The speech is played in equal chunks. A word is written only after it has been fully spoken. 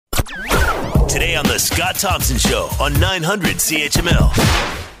Today on The Scott Thompson Show on 900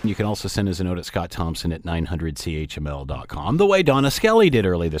 CHML. You can also send us a note at scottthompson@900chml.com, the way Donna Skelly did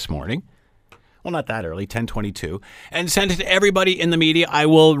early this morning. Well, not that early, 10:22. And send it to everybody in the media. I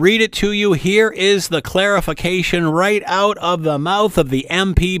will read it to you. Here is the clarification right out of the mouth of the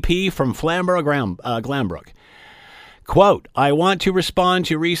MPP from Flamborough-Glanbrook. Quote, I want to respond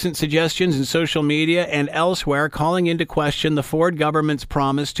to recent suggestions in social media and elsewhere calling into question the Ford government's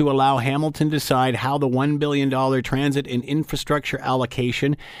promise to allow Hamilton to decide how the $1 billion transit and infrastructure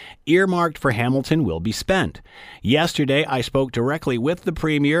allocation earmarked for Hamilton will be spent. Yesterday, I spoke directly with the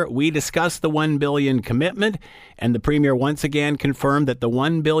Premier. We discussed the $1 billion commitment, and the Premier once again confirmed that the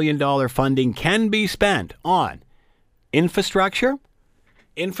 $1 billion funding can be spent on infrastructure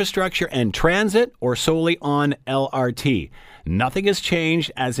and transit, or solely on LRT. Nothing has changed,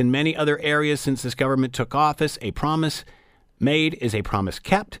 as in many other areas since this government took office. A promise made is a promise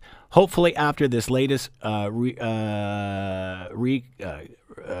kept. Hopefully, after this latest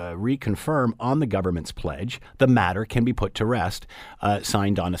reconfirm on the government's pledge, the matter can be put to rest.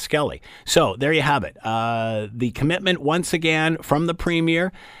 Signed, Donna Skelly. So there you have it. The commitment, once again, from the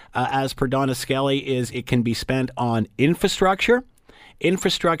Premier, as per Donna Skelly, is it can be spent on infrastructure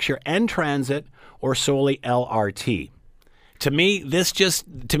and transit, or solely LRT. This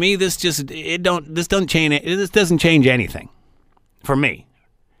doesn't change anything for me.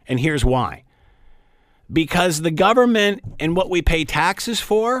 And here's why. Because the government and what we pay taxes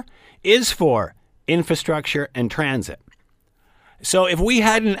for is for infrastructure and transit. So if we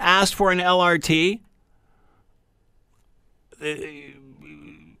hadn't asked for an LRT,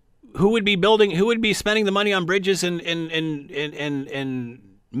 who would be spending the money on bridges and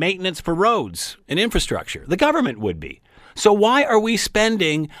maintenance for roads and infrastructure? The government would be. So why are we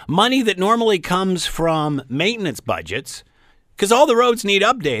spending money that normally comes from maintenance budgets? Because all the roads need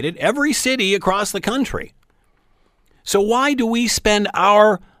updated, every city across the country. So why do we spend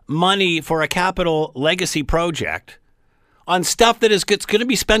our money for a capital legacy project on stuff that it's going to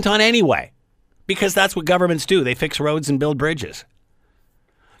be spent on anyway? Because that's what governments do. They fix roads and build bridges.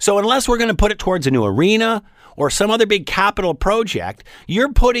 So unless we're going to put it towards a new arena or some other big capital project,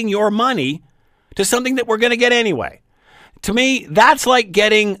 you're putting your money to something that we're going to get anyway. To me, that's like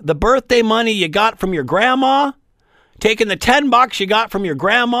getting the birthday money you got from your grandma, taking the $10 you got from your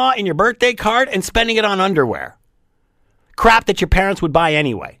grandma in your birthday card and spending it on underwear. Crap that your parents would buy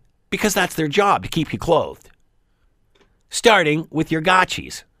anyway, because that's their job, to keep you clothed. Starting with your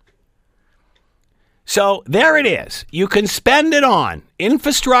gotchis. So there it is. You can spend it on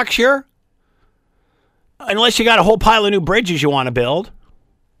infrastructure, unless you got a whole pile of new bridges you want to build.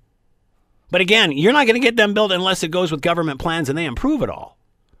 But again, you're not going to get them built unless it goes with government plans and they improve it all.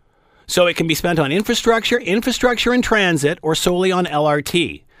 So it can be spent on infrastructure and transit, or solely on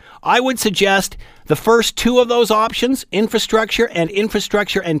LRT. I would suggest the first two of those options, infrastructure and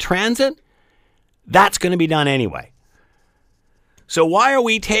transit, that's going to be done anyway. So why are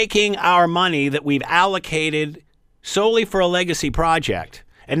we taking our money that we've allocated solely for a legacy project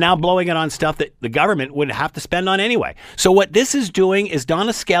and now blowing it on stuff that the government would have to spend on anyway? So what this is doing is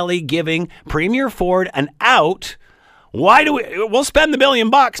Donna Skelly giving Premier Ford an out. We'll spend the $1 billion,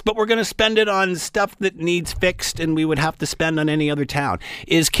 but we're going to spend it on stuff that needs fixed and we would have to spend on any other town.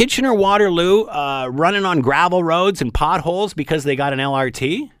 Is Kitchener-Waterloo running on gravel roads and potholes because they got an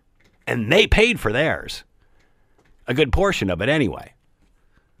LRT? And they paid for theirs. A good portion of it anyway.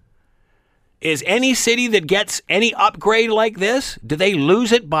 Is any city that gets any upgrade like this, do they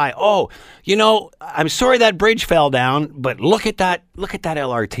lose it by, I'm sorry that bridge fell down, but look at that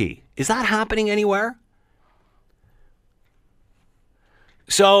LRT. Is that happening anywhere?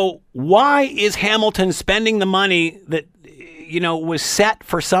 So why is Hamilton spending the money that, was set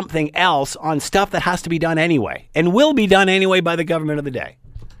for something else on stuff that has to be done anyway and will be done anyway by the government of the day?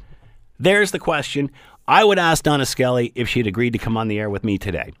 There's the question. I would ask Donna Skelly if she'd agreed to come on the air with me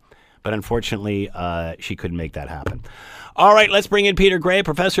today. But unfortunately, she couldn't make that happen. All right, let's bring in Peter Gray,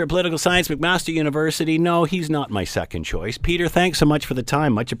 professor of political science, McMaster University. No, he's not my second choice. Peter, thanks so much for the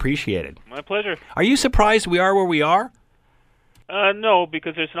time. Much appreciated. My pleasure. Are you surprised we are where we are? No,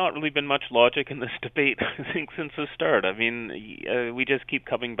 because there's not really been much logic in this debate, I think, since the start. I mean, we just keep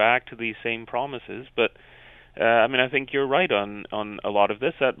coming back to these same promises, but I think you're right on a lot of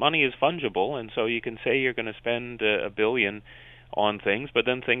this. That money is fungible, and so you can say you're going to spend $1 billion on things, but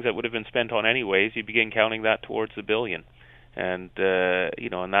then things that would have been spent on anyways, you begin counting that towards the $1 billion. And,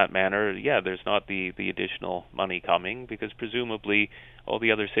 in that manner, there's not the additional money coming, because presumably all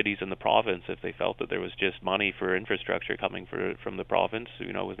the other cities in the province, if they felt that there was just money for infrastructure coming from the province,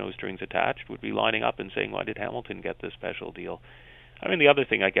 with no strings attached, would be lining up and saying, why did Hamilton get this special deal? I mean, the other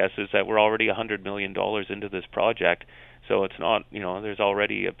thing, I guess, is that we're already $100 million into this project, so it's not, there's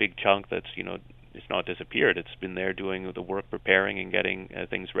already a big chunk that's, it's not disappeared. It's been there doing the work, preparing and getting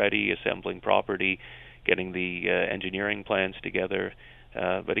things ready, assembling property, getting the engineering plans together.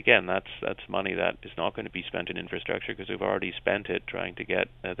 But again, that's money that is not going to be spent in infrastructure because we've already spent it trying to get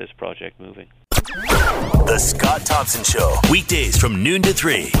this project moving. The Scott Thompson Show, weekdays from noon to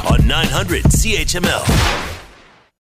 3 on 900 CHML.